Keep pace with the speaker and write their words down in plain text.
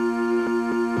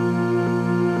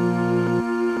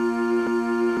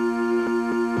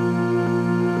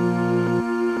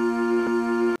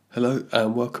Hello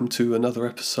and welcome to another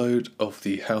episode of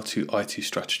the How to IT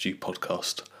Strategy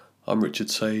podcast. I'm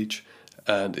Richard Sage,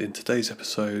 and in today's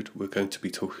episode we're going to be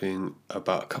talking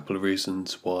about a couple of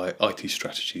reasons why IT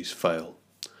strategies fail.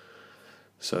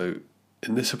 So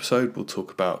in this episode we'll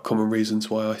talk about common reasons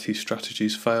why IT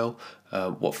strategies fail,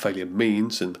 what failure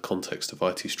means in the context of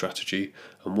IT strategy,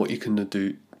 and what you can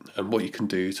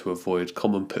do to avoid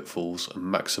common pitfalls and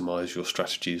maximise your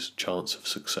strategy's chance of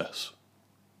success.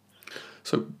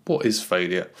 So what is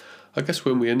failure? I guess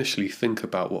when we initially think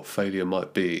about what failure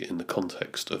might be in the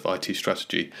context of IT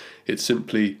strategy, it's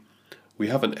simply we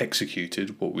haven't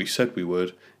executed what we said we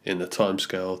would in the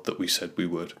timescale that we said we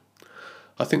would.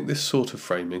 I think this sort of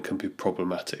framing can be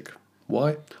problematic.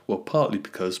 Why? Well, partly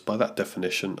because by that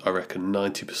definition, I reckon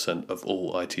 90% of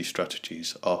all IT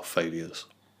strategies are failures.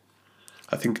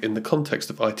 I think in the context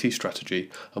of IT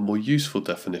strategy, a more useful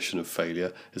definition of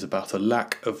failure is about a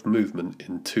lack of movement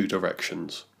in two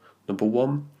directions. Number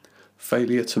one,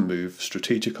 failure to move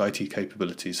strategic IT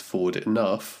capabilities forward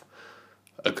enough.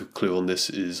 A good clue on this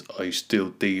is, are you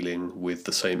still dealing with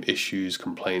the same issues,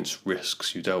 complaints,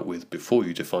 risks you dealt with before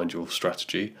you defined your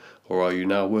strategy, or are you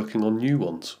now working on new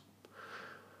ones?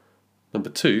 Number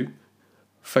two,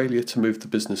 failure to move the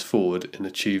business forward in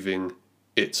achieving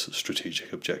its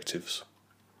strategic objectives.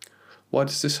 Why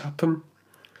does this happen?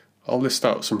 I'll list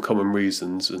out some common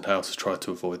reasons and how to try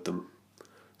to avoid them.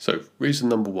 So, reason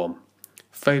number one,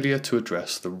 failure to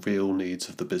address the real needs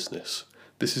of the business.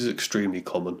 This is extremely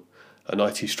common. An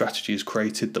IT strategy is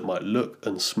created that might look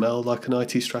and smell like an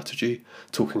IT strategy,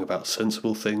 talking about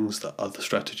sensible things that other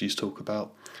strategies talk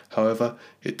about. However,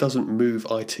 it doesn't move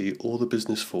IT or the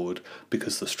business forward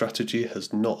because the strategy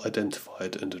has not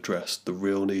identified and addressed the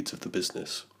real needs of the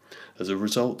business. As a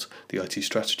result, the IT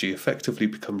strategy effectively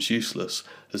becomes useless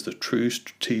as the true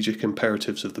strategic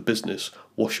imperatives of the business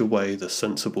wash away the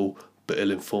sensible but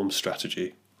ill-informed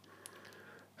strategy.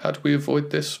 How do we avoid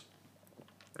this?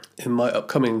 In my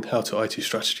upcoming How to IT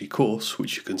Strategy course,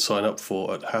 which you can sign up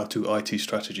for at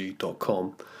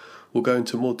howtoitstrategy.com, we'll go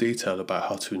into more detail about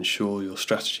how to ensure your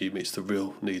strategy meets the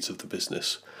real needs of the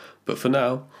business. But for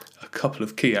now, a couple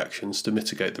of key actions to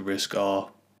mitigate the risk are: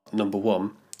 number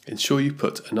one, ensure you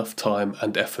put enough time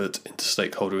and effort into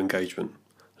stakeholder engagement.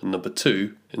 And number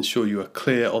two, ensure you are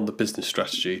clear on the business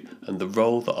strategy and the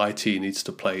role that IT needs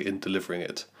to play in delivering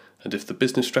it. And if the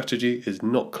business strategy is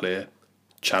not clear,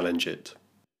 challenge it.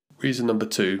 Reason number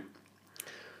two,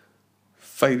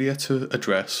 failure to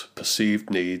address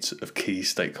perceived needs of key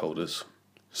stakeholders.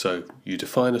 So you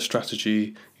define a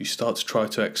strategy, you start to try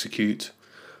to execute,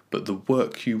 but the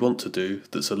work you want to do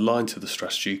that's aligned to the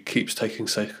strategy keeps taking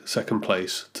second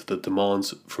place to the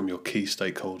demands from your key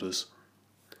stakeholders.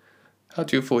 How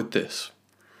do you avoid this?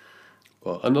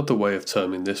 Well, another way of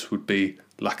terming this would be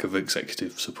lack of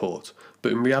executive support,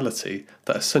 but in reality,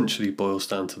 that essentially boils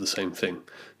down to the same thing.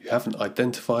 You haven't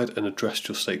identified and addressed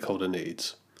your stakeholder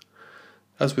needs.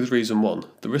 As with reason one,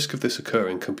 the risk of this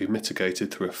occurring can be mitigated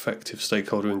through effective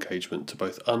stakeholder engagement to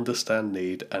both understand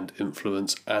need and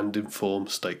influence and inform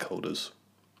stakeholders.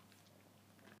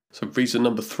 So reason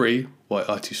number three, why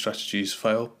IT strategies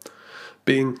fail,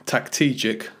 being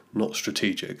tactigic, not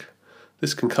strategic.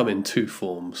 This can come in two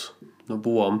forms. Number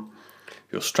one,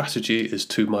 your strategy is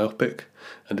too myopic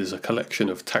and is a collection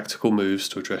of tactical moves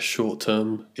to address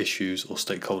short-term issues or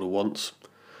stakeholder wants.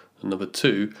 And number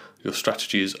two, your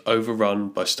strategy is overrun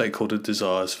by stakeholder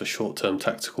desires for short-term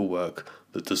tactical work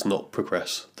that does not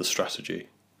progress the strategy.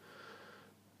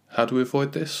 How do we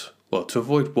avoid this? Well, to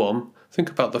avoid one,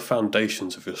 think about the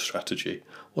foundations of your strategy.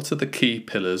 What are the key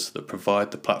pillars that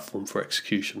provide the platform for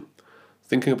execution?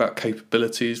 Thinking about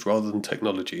capabilities rather than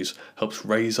technologies helps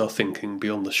raise our thinking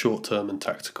beyond the short-term and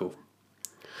tactical.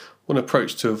 One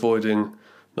approach to avoiding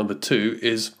number two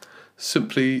is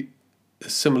simply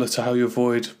similar to how you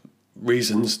avoid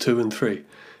reasons 2 and 3,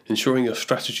 ensuring your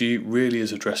strategy really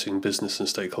is addressing business and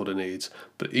stakeholder needs,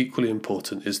 but equally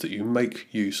important is that you make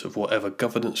use of whatever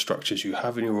governance structures you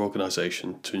have in your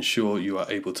organisation to ensure you are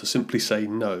able to simply say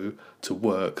no to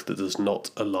work that does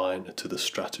not align to the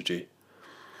strategy.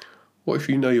 What if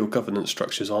you know your governance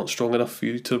structures aren't strong enough for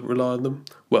you to rely on them?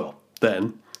 Well,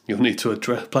 then you'll need to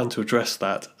plan to address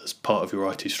that as part of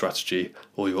your IT strategy,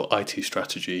 or your IT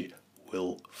strategy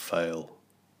will fail.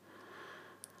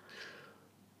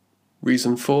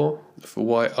 Reason 4 for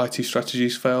why IT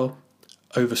strategies fail: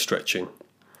 overstretching.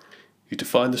 You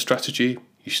define the strategy,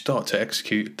 you start to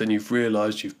execute, then you've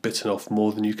realised you've bitten off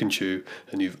more than you can chew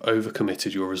and you've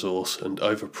overcommitted your resource and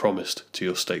overpromised to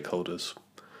your stakeholders.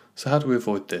 So how do we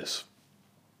avoid this?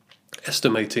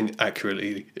 Estimating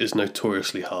accurately is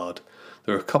notoriously hard.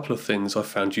 There are a couple of things I've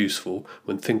found useful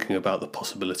when thinking about the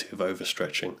possibility of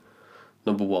overstretching.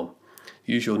 Number 1.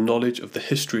 Use your knowledge of the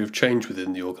history of change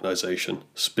within the organisation,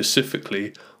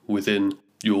 specifically within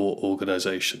your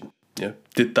organisation.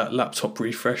 Did that laptop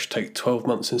refresh take 12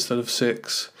 months instead of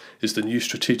 6? Is the new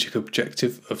strategic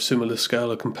objective of similar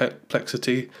scale or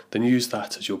complexity? Then use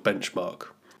that as your benchmark.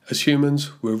 As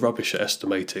humans, we're rubbish at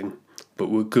estimating, but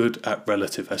we're good at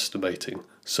relative estimating.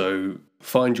 So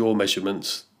find your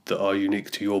measurements that are unique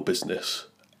to your business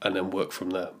and then work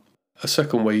from there. A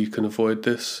second way you can avoid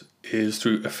this is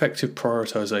through effective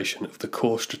prioritization of the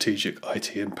core strategic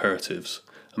IT imperatives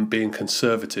and being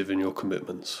conservative in your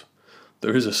commitments.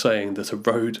 There is a saying that a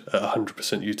road at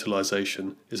 100%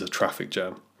 utilization is a traffic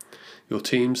jam. Your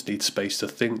teams need space to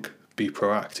think, be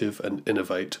proactive and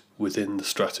innovate within the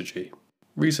strategy.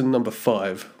 Reason number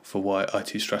 5 for why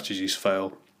IT strategies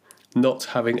fail: not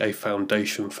having a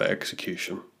foundation for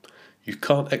execution. You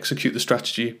can't execute the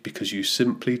strategy because you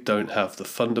simply don't have the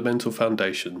fundamental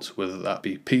foundations, whether that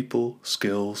be people,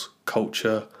 skills,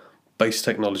 culture, base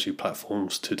technology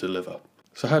platforms to deliver.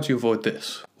 So how do you avoid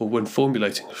this? Well, when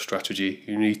formulating a strategy,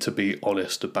 you need to be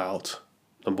honest about,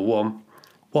 number 1,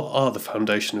 what are the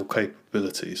foundational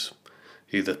capabilities,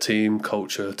 either team,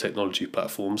 culture, technology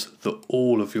platforms, that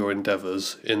all of your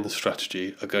endeavours in the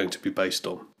strategy are going to be based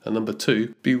on. And number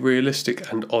 2, be realistic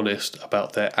and honest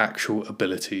about their actual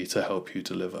ability to help you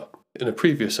deliver. In a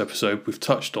previous episode, we've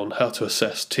touched on how to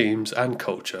assess teams and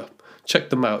culture. Check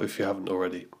them out if you haven't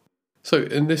already. So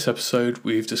in this episode,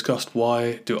 we've discussed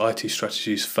why do IT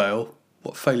strategies fail,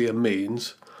 what failure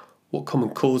means, what common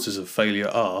causes of failure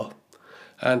are,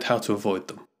 and how to avoid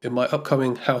them. In my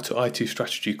upcoming How to IT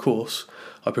Strategy course,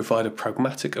 I provide a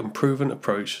pragmatic and proven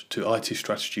approach to IT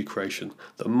strategy creation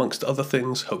that, amongst other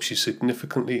things, helps you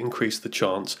significantly increase the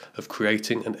chance of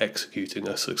creating and executing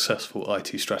a successful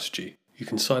IT strategy. You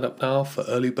can sign up now for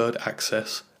early bird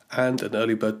access and an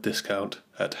early bird discount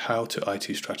at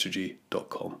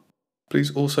howtoitstrategy.com.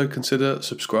 Please also consider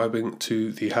subscribing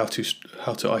to the How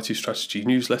to IT Strategy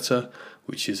newsletter,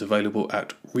 which is available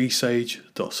at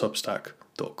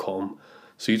resage.substack.com,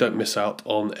 so you don't miss out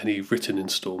on any written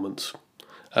instalments.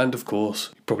 And of course,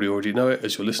 you probably already know it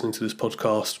as you're listening to this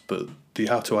podcast, but the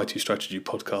How to IT Strategy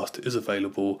podcast is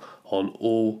available on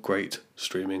all great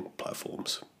streaming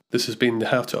platforms. This has been the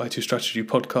How to IT Strategy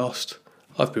podcast.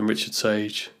 I've been Richard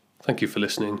Sage. Thank you for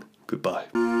listening. Goodbye.